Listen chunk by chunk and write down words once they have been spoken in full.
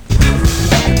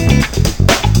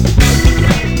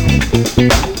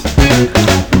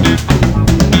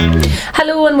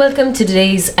welcome to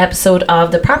today's episode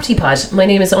of the Property Pod. My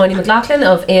name is Anya McLaughlin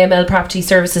of AML Property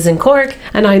Services in Cork.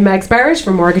 And I'm Mags Barrett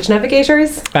from Mortgage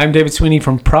Navigators. I'm David Sweeney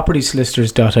from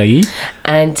PropertySolicitors.ie.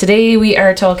 And today we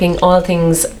are talking all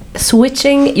things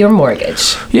switching your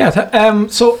mortgage. Yeah,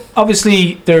 so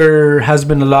obviously there has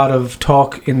been a lot of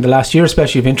talk in the last year,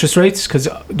 especially of interest rates, because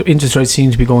interest rates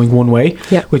seem to be going one way,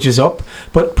 which is up.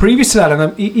 But previous to that,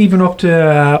 and even up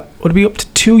to, would it be up to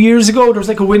 2 years ago, there was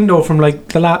like a window from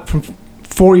like from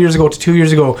 4 years ago to 2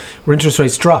 years ago where interest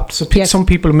rates dropped. So some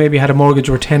people maybe had a mortgage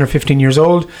were 10 or 15 years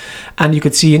old, and you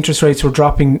could see interest rates were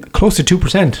dropping close to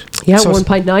 2%. Yeah, so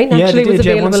 1.9 actually was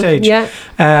available. At one stage.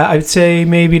 I would say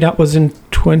maybe that was in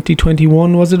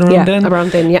 2021, was it around then? Yeah,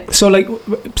 around then, yeah. So like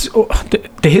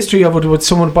the history of it, would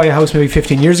someone buy a house maybe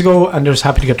 15 years ago and they're just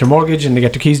happy to get their mortgage and they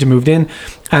get their keys, to moved in,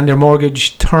 and their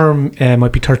mortgage term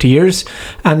might be 30 years.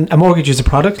 And a mortgage is a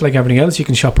product like everything else. You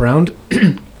can shop around.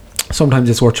 Sometimes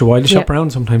it's worth your while to shop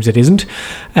around, sometimes it isn't.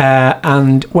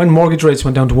 And when mortgage rates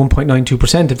went down to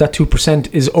 1.92%, if that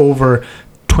 2% is over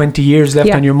 20 years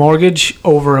left on your mortgage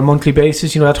over a monthly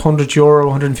basis, that €100,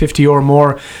 €150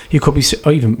 more, you could be,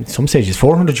 or even some stages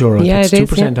 €400. That's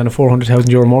 2% on a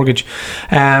 €400,000 mortgage.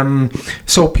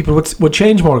 So people would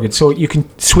change mortgage. So you can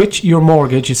switch your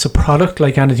mortgage. It's a product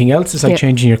like anything else. It's like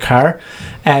changing your car.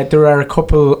 There are a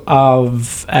couple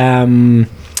of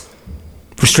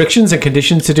restrictions and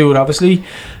conditions to do it, obviously.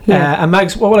 And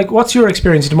Mags, what's your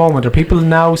experience at the moment? Are people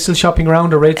now still shopping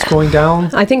around? Are rates going down?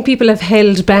 I think people have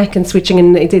held back and switching,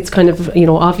 and it's kind of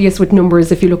obvious with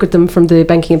numbers if you look at them from the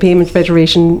Banking and Payment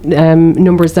Federation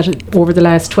numbers, that over the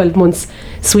last 12 months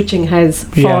switching has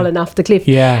fallen off the cliff.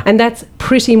 And that's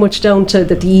pretty much down to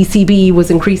that the ECB was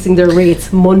increasing their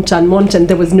rates month on month, and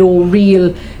there was no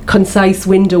real concise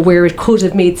window where it could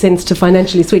have made sense to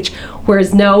financially switch,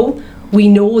 whereas now we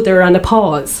know they're on a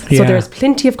pause. So there's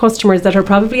plenty of customers that are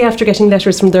probably after getting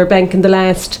letters from their bank in the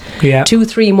last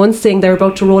 2-3 months saying they're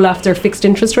about to roll off their fixed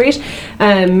interest rate.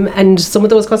 And some of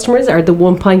those customers are the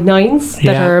 1.9s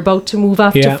that are about to move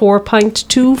off to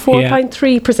 4.2,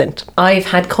 4.3%. I've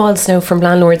had calls now from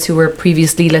landlords who were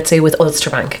previously, let's say, with Ulster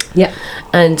Bank.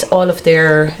 And all of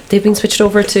they've been switched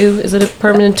over to, is it a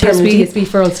permanent TSB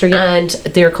for Ulster? And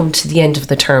they're come to the end of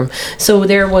the term. So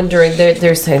they're wondering,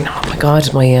 they're saying, oh my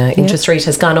God, my interest rate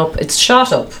has gone up. It's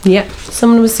shot up.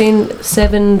 Someone was saying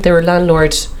 7. They were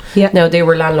landlord. Now they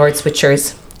were landlord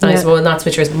switchers. I suppose not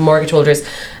switchers, but mortgage holders.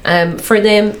 For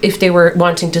them, if they were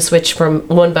wanting to switch from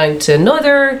one bank to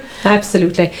another.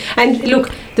 Absolutely. And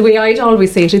look, the way I'd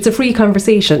always say it, it's a free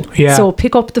conversation. So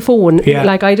pick up the phone.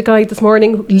 Like I had a guy this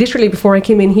morning, literally before I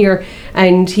came in here,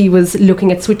 and he was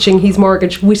looking at switching his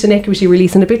mortgage with an equity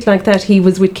release, and a bit like that, he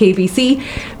was with KBC,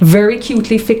 very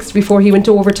cutely fixed before he went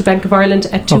over to Bank of Ireland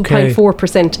at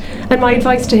 2.4%. And my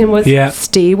advice to him was,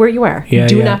 stay where you are.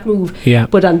 Do not move.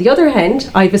 But on the other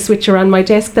hand, I have a switcher on my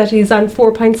desk that is on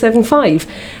 4.75,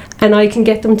 and I can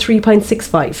get them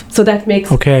 3.65. So that makes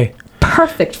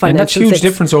perfect financial sense. And that's huge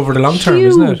difference over the long term,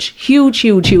 isn't it?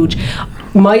 Huge.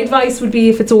 My advice would be,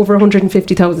 if it's over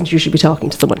 150,000, you should be talking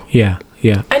to someone.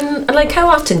 And like, how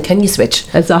often can you switch?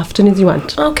 As often as you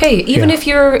want. Okay, even if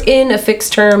you're in a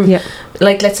fixed term,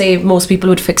 like let's say most people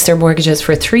would fix their mortgages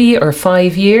for 3 or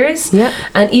 5 years,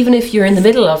 and even if you're in the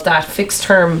middle of that fixed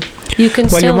term, you can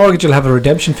your mortgage will have a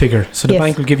redemption figure, so the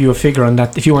bank will give you a figure on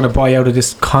that. If you want to buy out of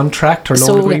this contract or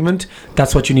loan agreement,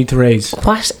 that's what you need to raise.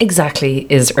 What exactly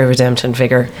is a redemption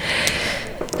figure?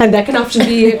 And that can often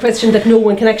be a question that no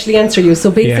one can actually answer you.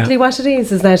 So basically what it is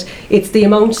that it's the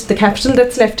amount, the capital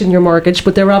that's left in your mortgage,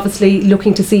 but they're obviously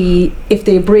looking to see if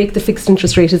they break the fixed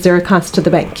interest rate, is there a cost to the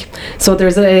bank? So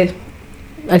there's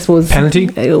I suppose penalty,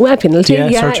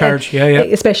 surcharge,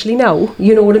 especially now,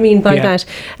 you know what I mean by that.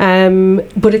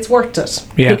 But it's worth it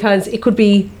because it could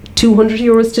be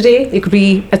 €200 today, it could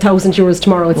be €1,000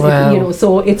 tomorrow. It's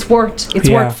so it's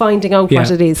worth finding out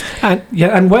what it is.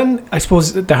 And when, I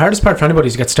suppose the hardest part for anybody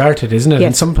is to get started, isn't it?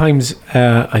 And sometimes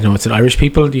I know it's an Irish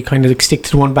people, you kind of stick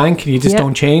to one bank and you just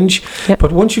don't change.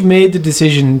 But once you've made the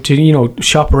decision to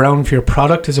shop around for your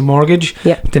product as a mortgage,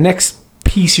 the next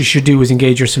piece you should do is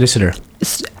engage your solicitor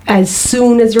as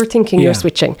soon as you're thinking you're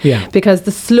switching, because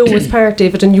the slowest part,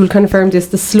 David, and you'll confirm this,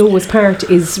 the slowest part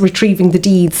is retrieving the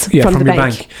deeds from the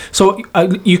bank. So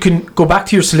you can go back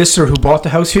to your solicitor who bought the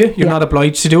house for you. You're not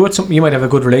obliged to do it. You might have a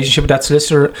good relationship with that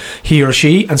solicitor, he or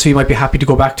she, and so you might be happy to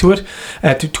go back to it,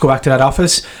 to go back to that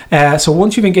office. So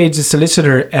once you've engaged the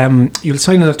solicitor, you'll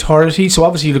sign an authority. So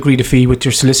obviously you'll agree to fee with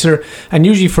your solicitor, and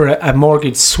usually for a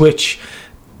mortgage switch,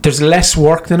 there's less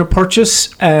work than a purchase.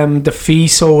 The fee,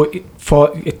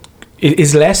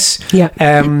 is less.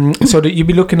 So that you'd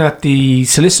be looking at the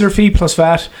solicitor fee plus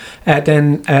VAT,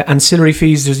 then ancillary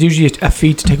fees. There's usually a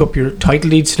fee to take up your title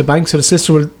deeds to the bank. So the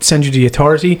solicitor will send you the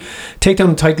authority, take down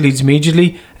the title deeds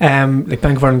immediately. Like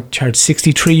Bank of Ireland charge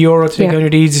 €63 to take down your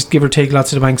deeds, give or take.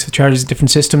 Lots of the banks have charges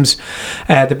different systems.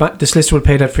 The solicitor will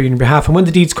pay that for you on your behalf, and when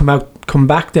the deeds come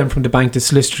back then from the bank, the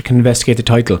solicitor can investigate the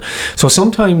title. So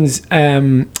sometimes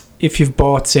if you've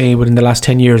bought, say, within the last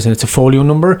 10 years and it's a folio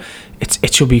number,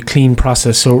 it should be a clean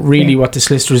process. So really what the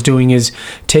solicitor is doing is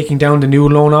taking down the new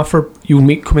loan offer.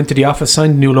 You come into the office,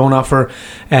 sign the new loan offer,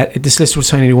 the solicitor will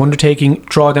sign a new undertaking,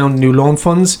 draw down new loan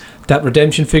funds. That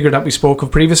redemption figure that we spoke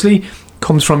of previously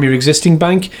comes from your existing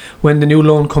bank. When the new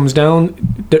loan comes down,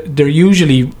 they're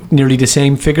usually nearly the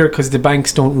same figure, because the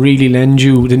banks don't really lend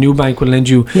you, the new bank will lend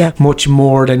you much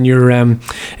more than your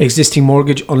existing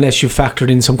mortgage, unless you factored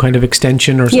in some kind of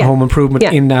extension or some home improvement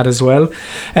in that as well.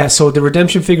 So the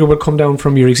redemption figure will come down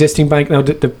from your existing bank. Now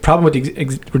the problem with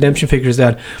the redemption figure is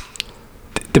that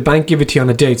the bank give it to you on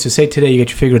a date. So say today you get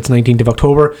your figure, it's 19th of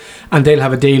October, and they'll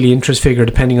have a daily interest figure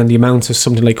depending on the amounts of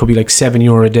something like, could be like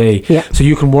 €7 a day. So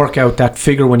you can work out that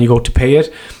figure when you go to pay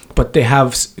it. But they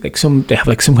have some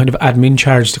kind of admin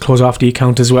charge to close off the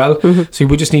account as well. So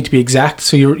we just need to be exact.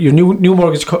 So your new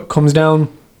mortgage comes down.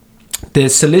 The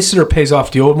solicitor pays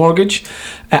off the old mortgage,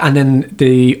 and then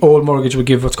the old mortgage will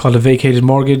give what's called a vacated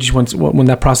mortgage when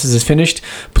that process is finished.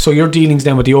 So your dealings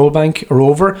then with the old bank are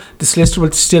over. The solicitor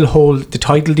will still hold the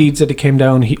title deeds that it came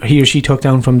down, he or she took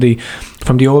down from the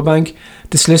old bank.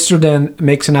 The solicitor then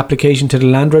makes an application to the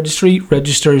land registry,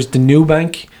 registers the new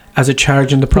bank as a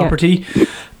charge on the property.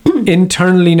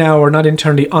 Internally now, or not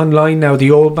internally, online now,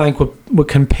 the old bank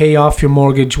can pay off your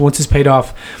mortgage once it's paid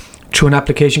off through an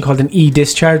application called an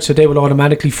e-discharge. So they will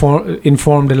automatically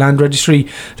inform the land registry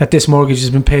that this mortgage has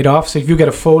been paid off. So if you get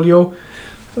a folio,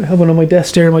 I have one on my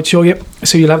desk there, I might show you.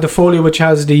 So you'll have the folio which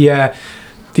has the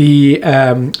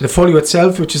folio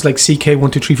itself, which is like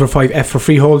CK12345F for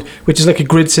freehold, which is like a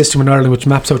grid system in Ireland which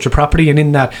maps out your property, and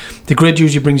in that the grid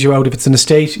usually brings you out, if it's an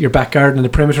estate, your back garden and the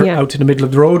perimeter, out to the middle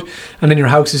of the road, and then your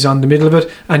house is on the middle of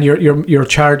it, and your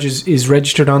charge is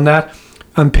registered on that.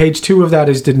 On page 2 of that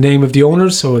is the name of the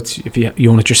owners. So it's if you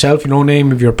own it yourself, your own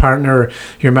name, of your partner, or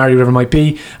you're married, whatever it might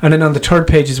be. And then on the third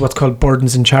page is what's called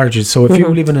burdens and charges. So if you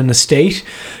live in an estate,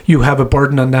 you have a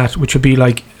burden on that, which would be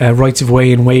like rights of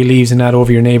way and way leaves and that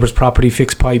over your neighbour's property,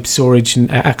 fixed pipes, storage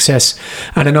and access.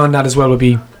 And then on that as well would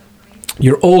be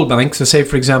your old bank. So say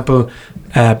for example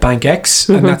Bank X,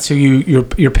 and that's who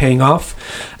you're paying off,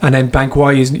 and then Bank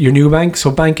Y is your new bank. So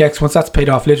Bank X, once that's paid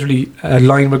off, literally a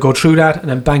line will go through that, and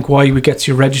then Bank Y gets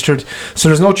you registered. So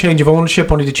there's no change of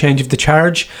ownership, only the change of the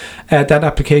charge. That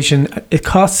application, it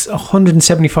costs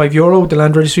 €175, the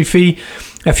land registry fee.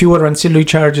 A few other ancillary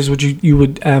charges you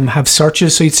would have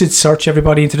searches, so you'd search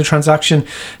everybody into the transaction,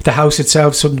 the house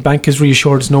itself, so the bank is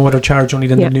reassured there's no other charge only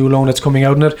than the new loan that's coming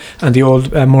out in it, and the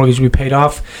old mortgage will be paid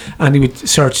off. And they would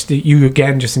search you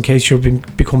again, just in case you've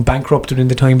become bankrupt within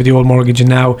the time of the old mortgage and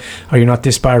now, or you're not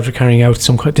disbarred for carrying out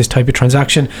this type of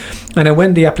transaction. And then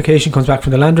when the application comes back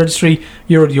from the land registry,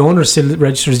 you're the owner, still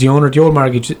registers the owner. The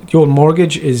old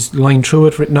mortgage is lined through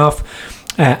it, written off.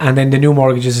 And then the new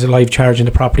mortgage is a live charge in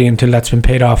the property until that's been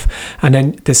paid off. And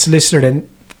then the solicitor, then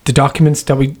the title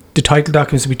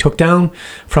documents that we took down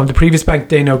from the previous bank,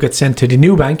 they now get sent to the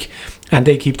new bank, and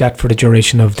they keep that for the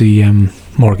duration of the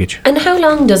mortgage. And how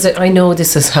long does it, I know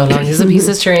this is how long is a piece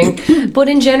of string, but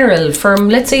in general, from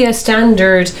let's say a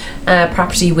standard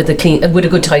property with a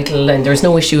good title, and there's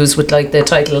no issues with like the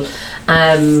title,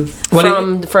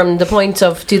 from the point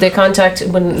of, do they contact,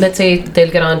 when let's say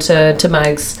they'll get on to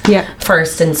Mags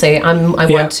first and say I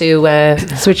want to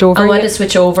switch over, to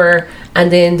switch over, and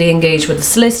then they engage with the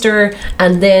solicitor,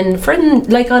 and then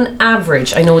on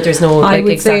average, I know there's no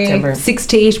exact number, 6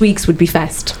 to 8 weeks would be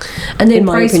fast. And then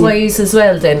price wise as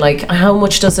well, then like how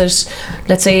much does it,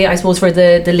 let's say, I suppose for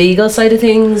the legal side of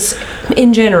things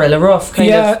in general, a rough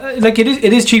kind of, like it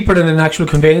is cheaper than an actual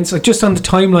conveyance. Like just on the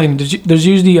timeline, there's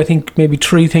usually, I think, maybe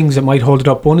 3 things that might hold it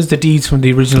up. One is the deeds from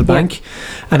the original bank,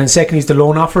 and then second is the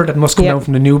loan offer that must come down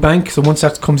from the new bank. So once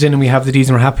that comes in and we have the deeds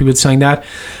and we're happy, we'll sign that.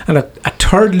 And a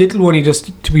third little one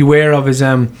just to be aware of is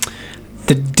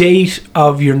the date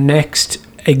of your next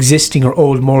existing or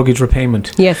old mortgage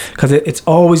repayment. Yes. Because it's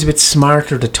always a bit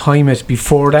smarter to time it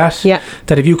before that. Yeah.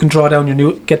 That if you can draw down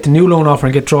get the new loan offer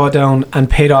and get draw down and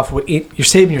paid off, you're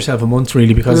saving yourself a month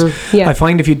really, because I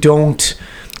find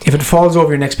if it falls over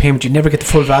your next payment, you never get the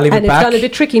full value of it back. And it's gone a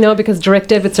bit tricky now because direct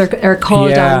debits are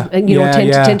called down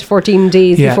 10 to 14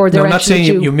 days before they're actually due. I'm not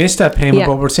saying you missed that payment, but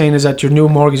what we're saying is that your new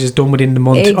mortgage is done within the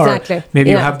month. Exactly. Or maybe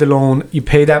you have the loan, you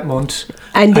pay that month,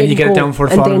 and you get it down for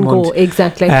the following month.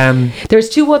 Exactly. There's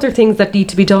two other things that need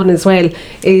to be done as well.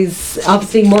 Is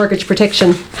obviously mortgage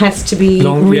protection has to be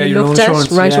looked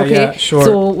at, right? Okay. Sure.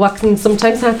 So what can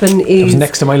sometimes happen is, that was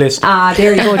next to my list.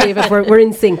 There you go, David. We're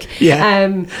in sync.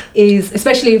 Is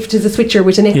especially if it is a switcher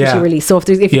with an equity release. So if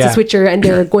it's a switcher and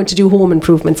they're going to do home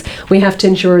improvements, we have to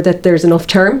ensure that there's enough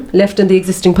term left in the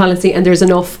existing policy and there's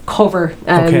enough cover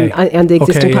on the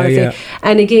existing policy.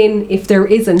 And again, if there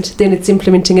isn't, then it's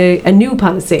implementing a new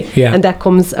policy, and that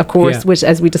comes, of course, with,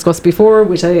 as we discussed before,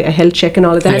 with a health check and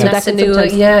all of that. And that's a new,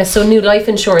 so new life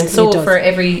insurance. So for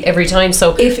every time.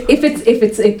 So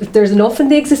if there's enough in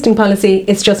the existing policy,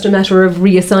 it's just a matter of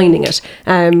reassigning it.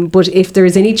 But if there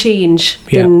is any change,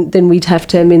 then we'd have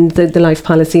to amend the life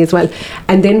policy as well.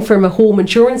 And then from a home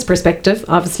insurance perspective,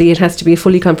 obviously it has to be a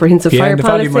fully comprehensive fire the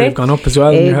policy. Value might have gone up as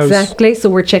well in your house. Exactly. So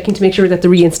we're checking to make sure that the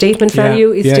reinstatement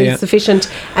value is still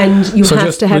sufficient, and you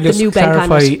have to have the new bank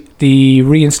on it. The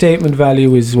reinstatement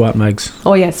value is what, Mags?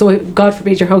 Oh yeah, so God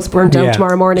forbid your house burnt down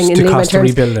tomorrow morning in layman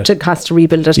terms, to cost to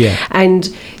rebuild it. And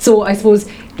so I suppose,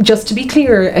 just to be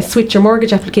clear, a switch or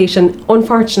mortgage application,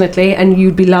 unfortunately, and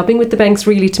you'd be lobbying with the banks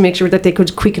really to make sure that they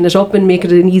could quicken it up and make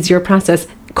it an easier process.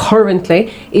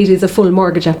 Currently, it is a full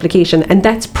mortgage application, and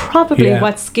that's probably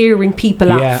what's scaring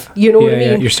people off. You know what I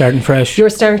mean? You're starting fresh.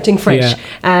 But so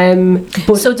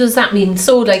does that mean,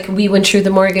 so like we went through the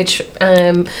mortgage,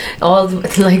 all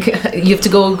like you have to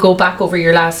go back over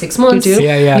your last 6 months. You do.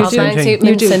 Bank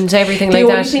statements and everything like that.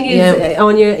 The only thing is,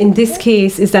 Anya, in this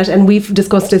case, is that, and we've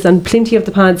discussed this on plenty of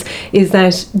the pods, is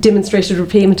that demonstrated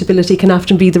repayment ability can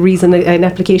often be the reason an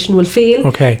application will fail.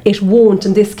 It won't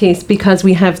in this case, because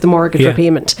we have the mortgage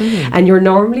repayment. And you're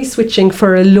normally switching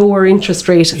for a lower interest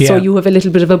rate, so you have a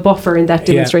little bit of a buffer in that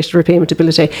demonstrated repayment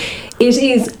ability. It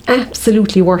is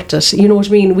absolutely worth it. You know what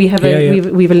I mean? We have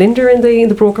we have a lender in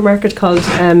the broker market called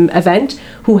Avant,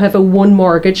 who have a one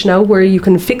mortgage now, where you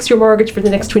can fix your mortgage for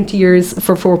the next 20 years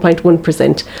for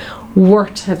 4.1%.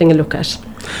 Worth having a look at.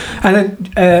 And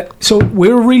then, so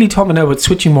we're really talking now about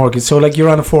switching mortgage. So like you're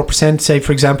on a 4%, say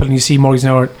for example, and you see mortgage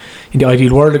now in the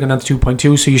ideal world are going on to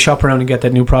 2.2, so you shop around and get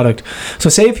that new product. So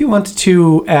say if you wanted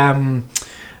to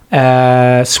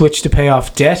switch to pay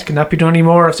off debt, can that be done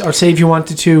anymore? Or say if you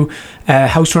wanted to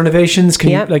house renovations, can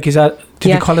you, like, is that,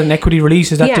 did you call it an equity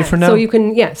release? Is that different now? So you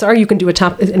can, or you can do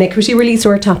an equity release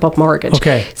or a top-up mortgage.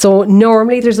 Okay. So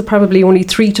normally there's probably only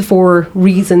 3 to 4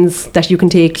 reasons that you can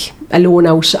take a loan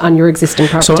out on your existing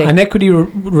property. So an equity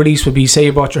release would be, say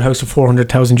you bought your house for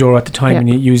 €400,000 at the time, and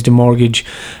you used a mortgage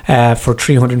for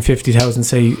 350,000,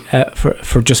 say for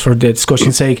the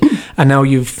discussion's sake, and now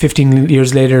you've 15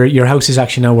 years later, your house is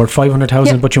actually now worth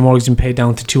 500,000, but your mortgage has been paid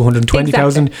down to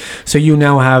 220,000. Exactly. So you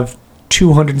now have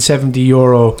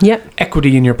 €270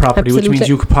 equity in your property, which means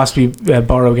you could possibly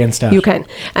borrow against that. You can,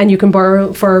 and you can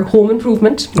borrow for home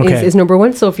improvement is number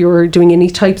one. So if you're doing any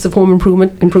types of home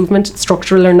improvement,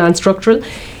 structural or non-structural.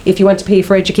 If you want to pay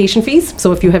for education fees,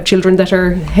 so if you have children that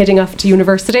are heading off to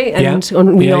university, and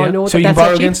we all know so that you can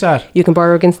borrow against that. You can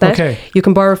borrow against that. Okay. You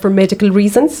can borrow for medical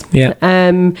reasons.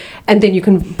 And then you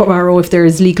can borrow if there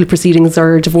is legal proceedings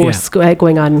or divorce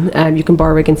going on. You can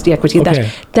borrow against the equity.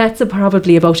 That's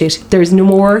probably about it. There's no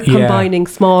more combining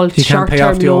small short-term loans. You can't pay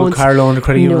off the old car loan or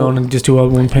credit union loan and just do all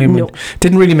one payment. No.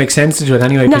 Didn't really make sense to do it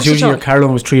anyway, because usually your car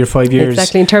loan was 3 or 5 years.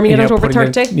 Exactly, and terming it out over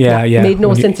 30 made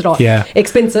no sense at all.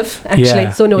 Expensive,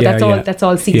 actually. So no, that's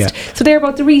all ceased. So they're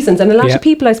about the reasons, and a lot of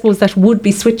people, I suppose, that would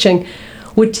be switching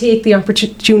would take the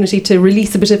opportunity to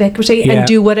release a bit of equity and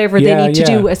do whatever they need to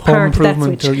do as part of that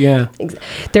switch.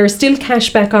 There are still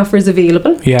cashback offers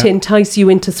available to entice you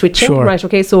into switching. Right,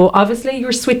 okay, so obviously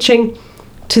you're switching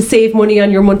to save money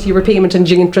on your monthly repayment and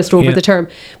interest over the term,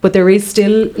 but there is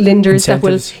still lenders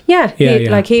incentives. That will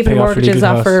like Haven Mortgages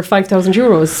offer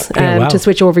 €5,000 to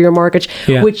switch over your mortgage,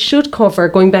 which should cover,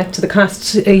 going back to the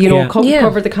cost,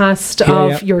 cover the cost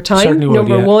of your time,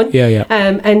 number one,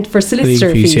 and for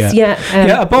solicitor fees.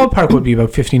 A ballpark would be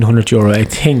about €1,500, I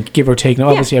think, give or take. Now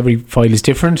obviously every file is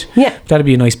different. That'd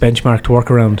be a nice benchmark to work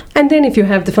around. And then if you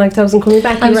have the 5,000 coming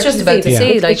back, I was just about to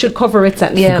say, it should cover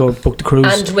itself. Go book the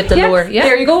cruise, and with the lower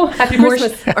there you go. Happy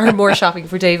Christmas. Or more shopping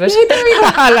for David. There you go.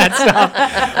 Let's stop.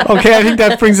 Okay, I think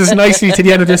that brings us nicely to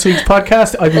the end of this week's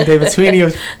podcast. I've been David Sweeney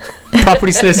of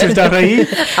PropertySolicitors.ie.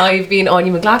 I've been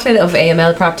Anya McLaughlin of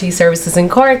AML Property Services in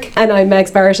Cork. And I'm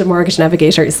Mags Barrett of Mortgage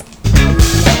Navigators.